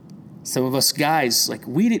 some of us guys, like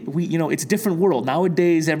it's a different world.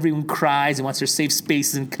 Nowadays, everyone cries and wants their safe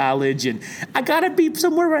spaces in college, and I gotta be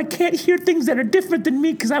somewhere where I can't hear things that are different than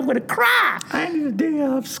me because I'm gonna cry. I need a day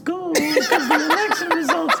off school because the election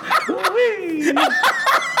results.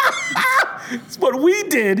 It's what we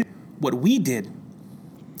did. What we did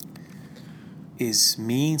is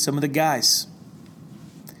me and some of the guys,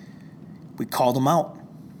 we called him out.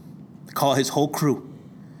 We called his whole crew.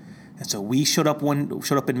 And so we showed up in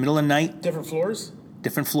the middle of the night. Different floors?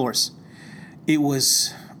 Different floors. It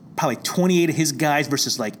was probably 28 of his guys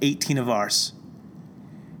versus like 18 of ours.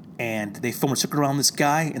 And they formed a circle around this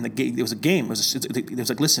guy, and it was a game. It was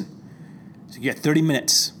like, listen, so you got 30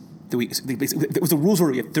 minutes. The rules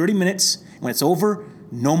were you have 30 minutes. When it's over,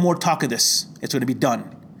 no more talk of this. It's going to be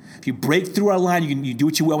done. If you break through our line, you do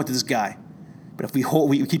what you will with this guy. But if we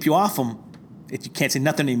keep you off him, you can't say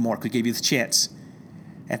nothing anymore because we gave you the chance.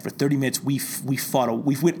 And for 30 minutes, we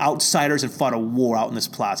went outsiders and fought a war out in this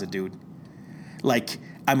plaza, dude. Like,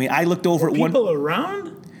 I mean, I looked over at one. People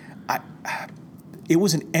around? It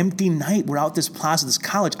was an empty night. We're out this plaza, this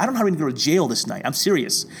college. I don't know how we're going to go to jail this night. I'm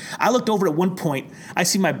serious. I looked over at one point. I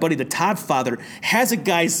see my buddy, the Todd father, has a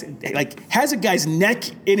guy's neck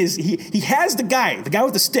in his. He has the guy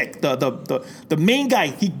with the stick, the main guy.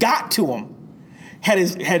 He got to him. Had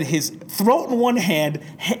his throat in one hand,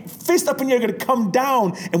 fist up in the air, going to come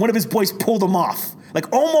down, and one of his boys pulled him off.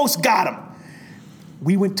 Like almost got him.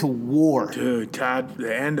 We went to war. Dude,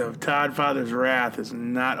 the end of Todd Father's Wrath is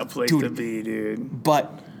not a place to be, dude.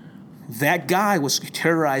 But that guy was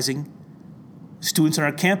terrorizing students on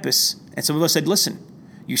our campus. And some of us said, listen,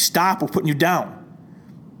 you stop, we're putting you down.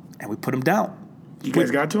 And we put him down. You guys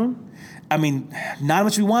got to him? I mean, not as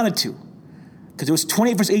much as we wanted to. Because it was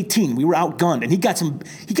 28 versus 18. We were outgunned. And he got some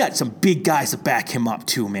big guys to back him up,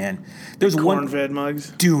 too, man. There's corn-fed mugs?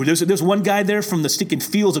 Dude, there's one guy there from the stinking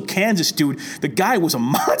fields of Kansas, dude. The guy was a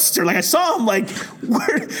monster. Like, I saw him, like,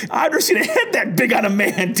 I've never seen a head that big on a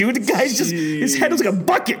man, dude. The guy's just, his head was like a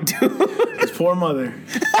bucket, dude. His poor mother.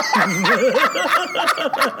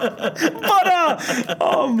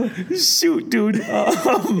 But, shoot, dude.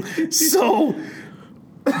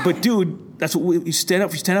 But, dude, that's what you stand up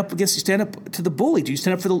to the bully. Do you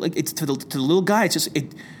stand up for to the little guy? It's just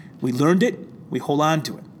we learned it. We hold on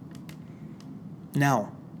to it.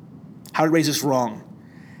 Now, how to raise this wrong?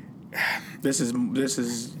 This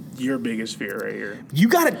is your biggest fear right here. You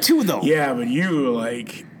got it too, though. Yeah, but you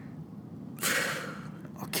like.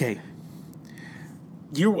 Okay.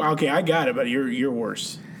 Okay. I got it, but you're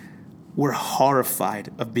worse. We're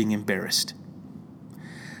horrified of being embarrassed.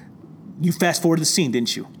 You fast forward the scene,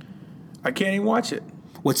 didn't you? I can't even watch it.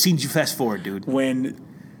 What scene did you fast forward, dude? When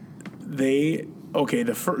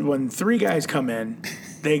when three guys come in,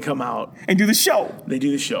 they come out and do the show. They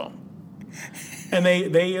do the show, and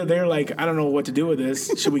they're like, I don't know what to do with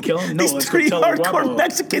this. Should we kill him? No, let's go tell hardcore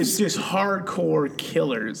Mexicans. It's just hardcore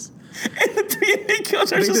killers. And the Three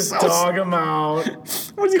Amigos are they just dog them out.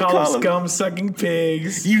 What does he call them? Scum-sucking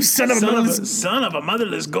pigs. You son of a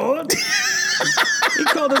motherless god. He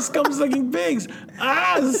called us scum-sucking pigs.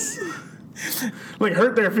 Us. Like,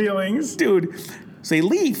 hurt their feelings. Dude. So they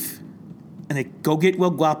leave. And they go get Will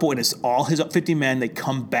Guapo, and it's all his 50 men. They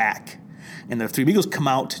come back. And the Three Amigos come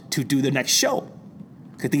out to do the next show.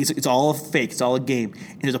 I think it's all fake. It's all a game.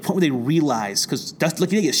 And there's a point where they realize, because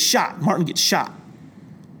they get shot. Martin gets shot.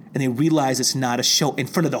 And they realize it's not a show in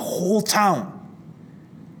front of the whole town.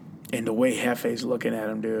 And the way Hefe's looking at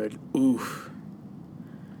him, dude. Oof.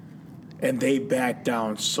 And they back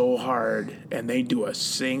down so hard, and they do a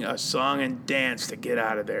song and dance to get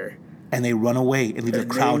out of there. And they run away and leave the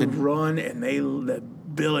crowd. They run, and the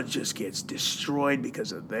village just gets destroyed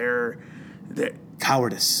because of their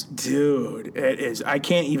Cowardice. Dude, it is. I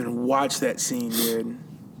can't even watch that scene, dude.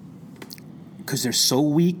 Because they're so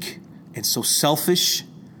weak and so selfish.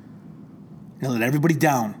 They let everybody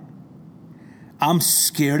down. I'm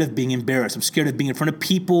scared of being embarrassed. I'm scared of being in front of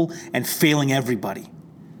people and failing everybody.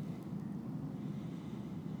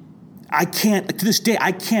 I can't, to this day,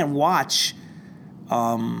 I can't watch,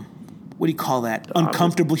 what do you call that?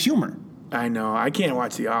 Uncomfortable humor. I know. I can't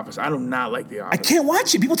watch The Office. I do not like The Office. I can't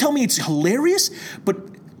watch it. People tell me it's hilarious, but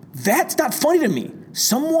that's not funny to me.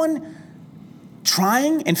 Someone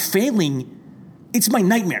trying and failing, it's my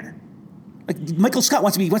nightmare. Like Michael Scott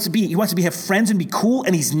wants to have friends and be cool,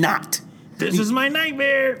 and he's not. This is my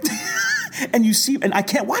nightmare. And you see, and I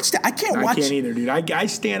can't watch that. I can't either, dude. I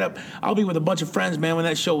stand up. I'll be with a bunch of friends, man, when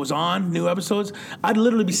that show was on, new episodes. I'd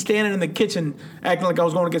literally be standing in the kitchen acting like I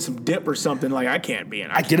was going to get some dip or something. Like, I can't be in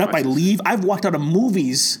it. I get up, I leave. I've walked out of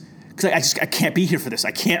movies because I can't be here for this.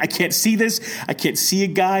 I can't see this. I can't see a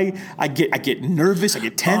guy. I get nervous. I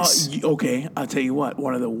get tense. Okay, I'll tell you what.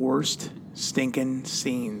 One of the worst stinking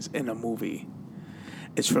scenes in a movie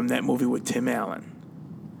is from that movie with Tim Allen.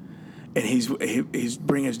 And he's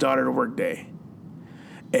bringing his daughter to work day,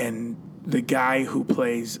 and the guy who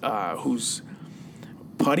plays who's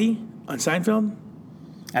Putty on Seinfeld.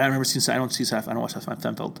 I don't remember seeing. I don't see Seinfeld. I don't watch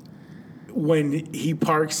Seinfeld. When he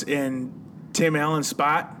parks in Tim Allen's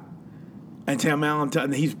spot, and Tim Allen,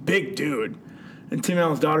 and he's a big dude, and Tim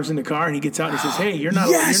Allen's daughter's in the car, and he gets out and he says, "Hey, you're not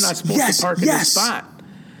supposed to park in this spot."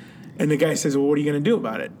 And the guy says, "Well, what are you going to do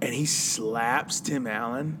about it?" And he slaps Tim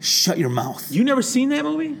Allen. Shut your mouth. You never seen that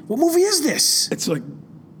movie? What movie is this? It's like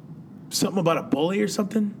something about a bully or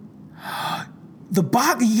something. The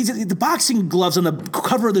boxing gloves on the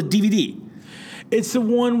cover of the DVD. It's the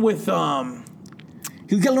one with You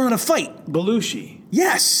got to learn how to fight. Belushi.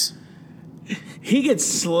 Yes. He gets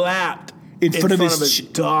slapped in front of his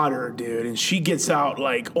daughter, dude, and she gets out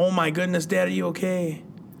like, "Oh my goodness, Dad, are you okay?"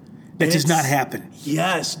 That does not happen.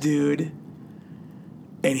 Yes, dude.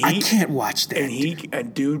 And I can't watch that.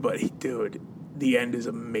 Dude, the end is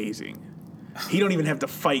amazing. He don't even have to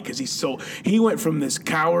fight because he went from this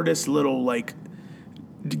cowardice little like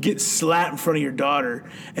get slapped in front of your daughter,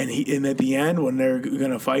 and at the end when they're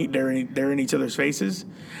gonna fight, they're in each other's faces,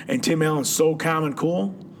 and Tim Allen's so calm and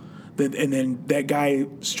cool. And then that guy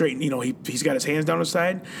he's got his hands down his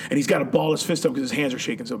side, and he's got to ball his fist up because his hands are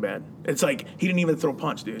shaking so bad. It's like he didn't even throw a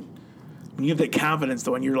punch, dude. When you have that confidence,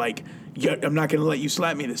 though, and you're like, yeah, I'm not going to let you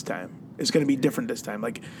slap me this time. It's going to be different this time.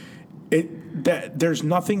 Like, there's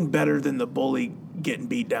nothing better than the bully getting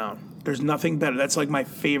beat down. There's nothing better. That's like my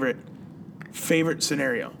favorite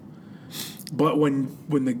scenario. But when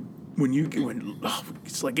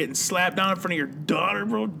it's like getting slapped down in front of your daughter,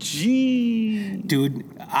 bro. Gee, dude,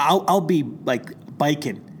 I'll be like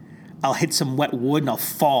biking. I'll hit some wet wood and I'll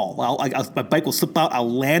fall. My bike will slip out. I'll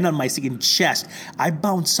land on my chest. I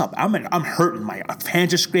bounce up. I'm hurting. My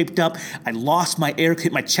hands are scraped up. I lost my air,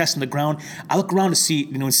 hit my chest on the ground. I look around to see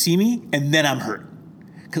me, and then I'm hurt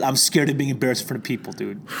because I'm scared of being embarrassed in front of people,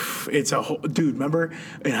 dude. Dude. Remember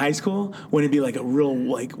in high school when it'd be like a real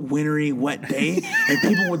like wintry, wet day, and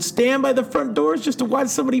people would stand by the front doors just to watch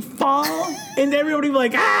somebody fall, and everybody would be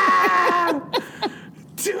like, ah.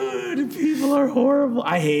 Dude, people are horrible.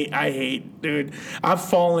 I hate, dude. I've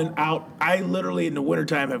fallen out. I literally, in the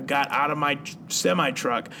wintertime, have got out of my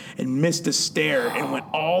semi-truck and missed a stair and went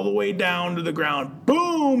all the way down to the ground.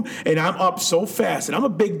 Boom! And I'm up so fast. And I'm a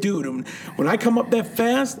big dude. And when I come up that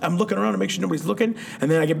fast, I'm looking around to make sure nobody's looking.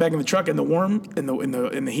 And then I get back in the truck in the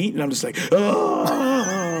in the heat, and I'm just like,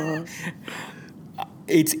 oh.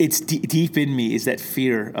 It's deep in me is that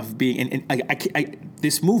fear of being, and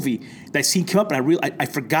this movie, that scene came up, and I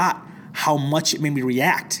forgot how much it made me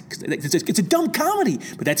react. It's a dumb comedy,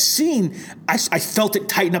 but that scene, I felt it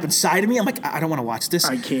tighten up inside of me. I'm like, I don't want to watch this.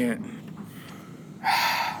 I can't.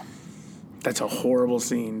 That's a horrible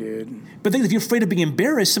scene, dude. But if you're afraid of being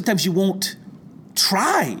embarrassed, sometimes you won't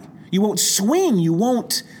try. You won't swing. You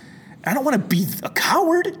won't. I don't want to be a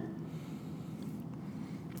coward.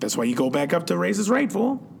 That's why you go back up to Raise is Right,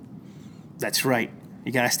 fool. That's right.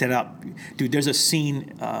 You gotta stand up, dude. There's a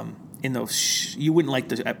scene in those. You wouldn't like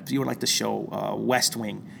the show West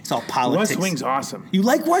Wing. It's all politics. West Wing's awesome. You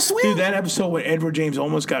like West Wing? Dude, that episode where Edward James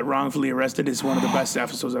almost got wrongfully arrested is one of the best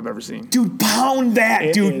episodes I've ever seen. Dude, pound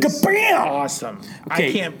that, dude. Kabam! Awesome. Okay.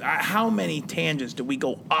 I can't. How many tangents do we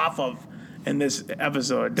go off of in this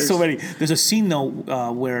episode? So many. There's a scene though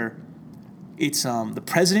where it's the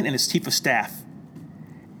president and his chief of staff.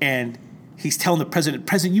 And he's telling the president,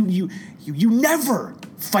 you never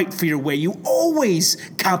fight for your way. You always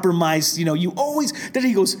compromise. You always. Then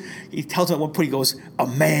he tells him at one point, he goes, a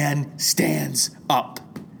man stands up.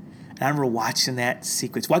 And And I remember watching that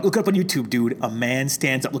sequence. Look it up on YouTube, dude. A man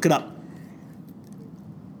stands up. Look it up.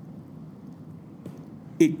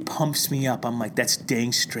 It pumps me up. I'm like, that's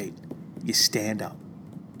dang straight. You stand up.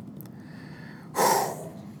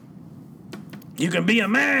 You can be a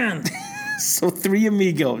man. So Three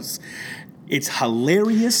Amigos. It's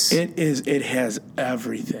hilarious. It is. It has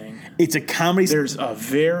everything. It's a comedy. There's a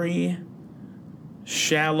very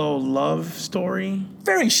shallow love story.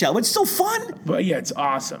 Very shallow. It's so fun. But yeah, it's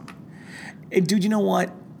awesome. And dude, you know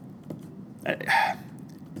what?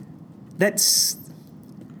 That's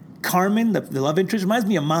Carmen, the love interest, reminds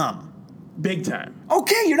me of Mom. Big time.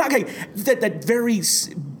 Okay, you're not okay.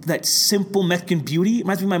 That simple Mexican beauty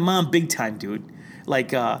reminds me of my mom big time, dude.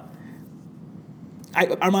 Like, our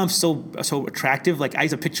mom's so attractive. Like, I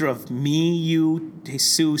have a picture of me, you,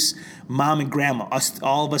 Jesus, Mom, and Grandma.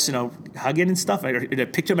 All of us, hugging and stuff. I did a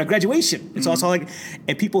picture of my graduation. It's also like,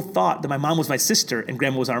 and people thought that my mom was my sister and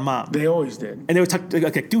Grandma was our mom. They always did. And they would talk,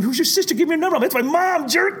 like, dude, who's your sister? Give me your number. That's my mom,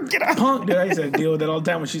 jerk. Get out. Punk, dude. I used to deal with that all the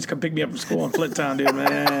time when she used to come pick me up from school in Flint Town, dude.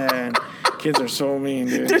 Man, kids are so mean,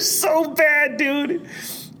 dude. They're so bad, dude.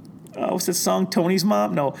 What's that song? Tony's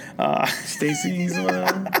mom? No. Stacy's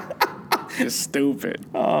mom. You're stupid.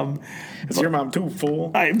 It's your mom too,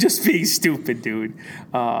 fool. I'm just being stupid, dude.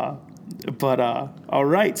 All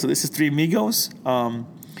right. So this is Three Amigos.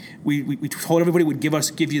 We told everybody we'd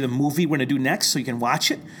give you the movie we're gonna do next, so you can watch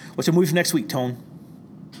it. What's the movie for next week, Tone?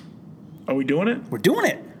 Are we doing it? We're doing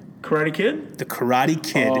it. Karate Kid? The Karate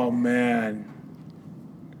Kid. Oh man.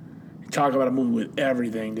 Talk about a movie with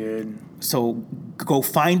everything, dude. So go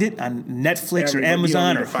find it on Netflix or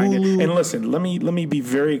Amazon or Hulu. And listen, let me be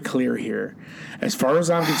very clear here. As far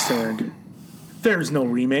as I'm concerned, there is no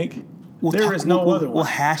remake. There is no other one. We'll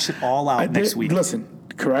hash it all out next week. Listen,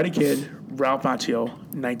 Karate Kid, Ralph Macchio,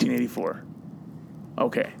 1984.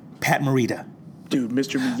 Okay. Pat Morita. Dude,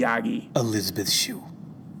 Mr. Miyagi. Elizabeth Shue.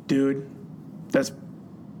 Dude, that's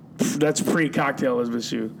pre-cocktail Elizabeth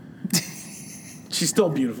Shue. She's still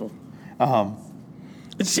beautiful.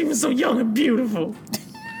 And she was so young and beautiful.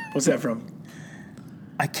 What's that from?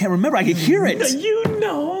 I can't remember. I can hear it. You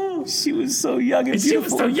know. She was so young and She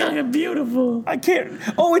beautiful. was so young and beautiful. I can't.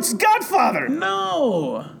 Oh, it's Godfather.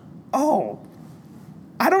 No. Oh.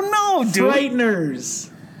 I don't know, dude. Frighteners.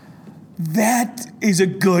 That is a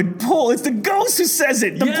good pull. It's the ghost who says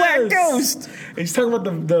it. The black ghost. And he's talking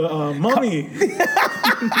about the mummy.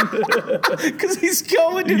 Because he's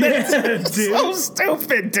going to that. Dude. So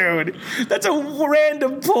stupid, dude. That's a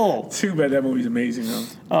random pull. Too bad that movie's amazing,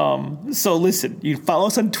 though. So listen, you can follow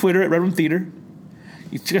us on Twitter at Red Room Theater.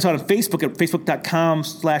 You can check us out on Facebook at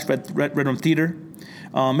facebook.com/Red Room Theater.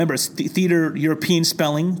 Remember, it's theater European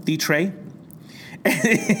spelling, theatre.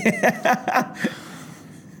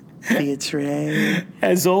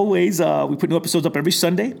 As always, we put new episodes up every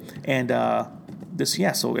Sunday, and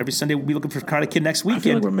so every Sunday we'll be looking for Karate Kid next weekend. I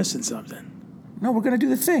feel like we're missing something. No, we're gonna do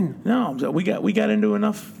the thing. No, we got into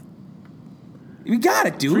enough. We got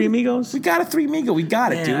it, dude. Three Amigos. We got a Three Amigo. We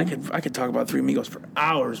got it, dude. I could talk about Three Amigos for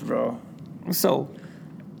hours, bro. So,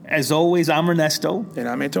 as always, I'm Ernesto, And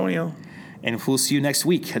I'm Antonio. and we'll see you next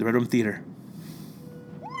week at the Red Room Theater.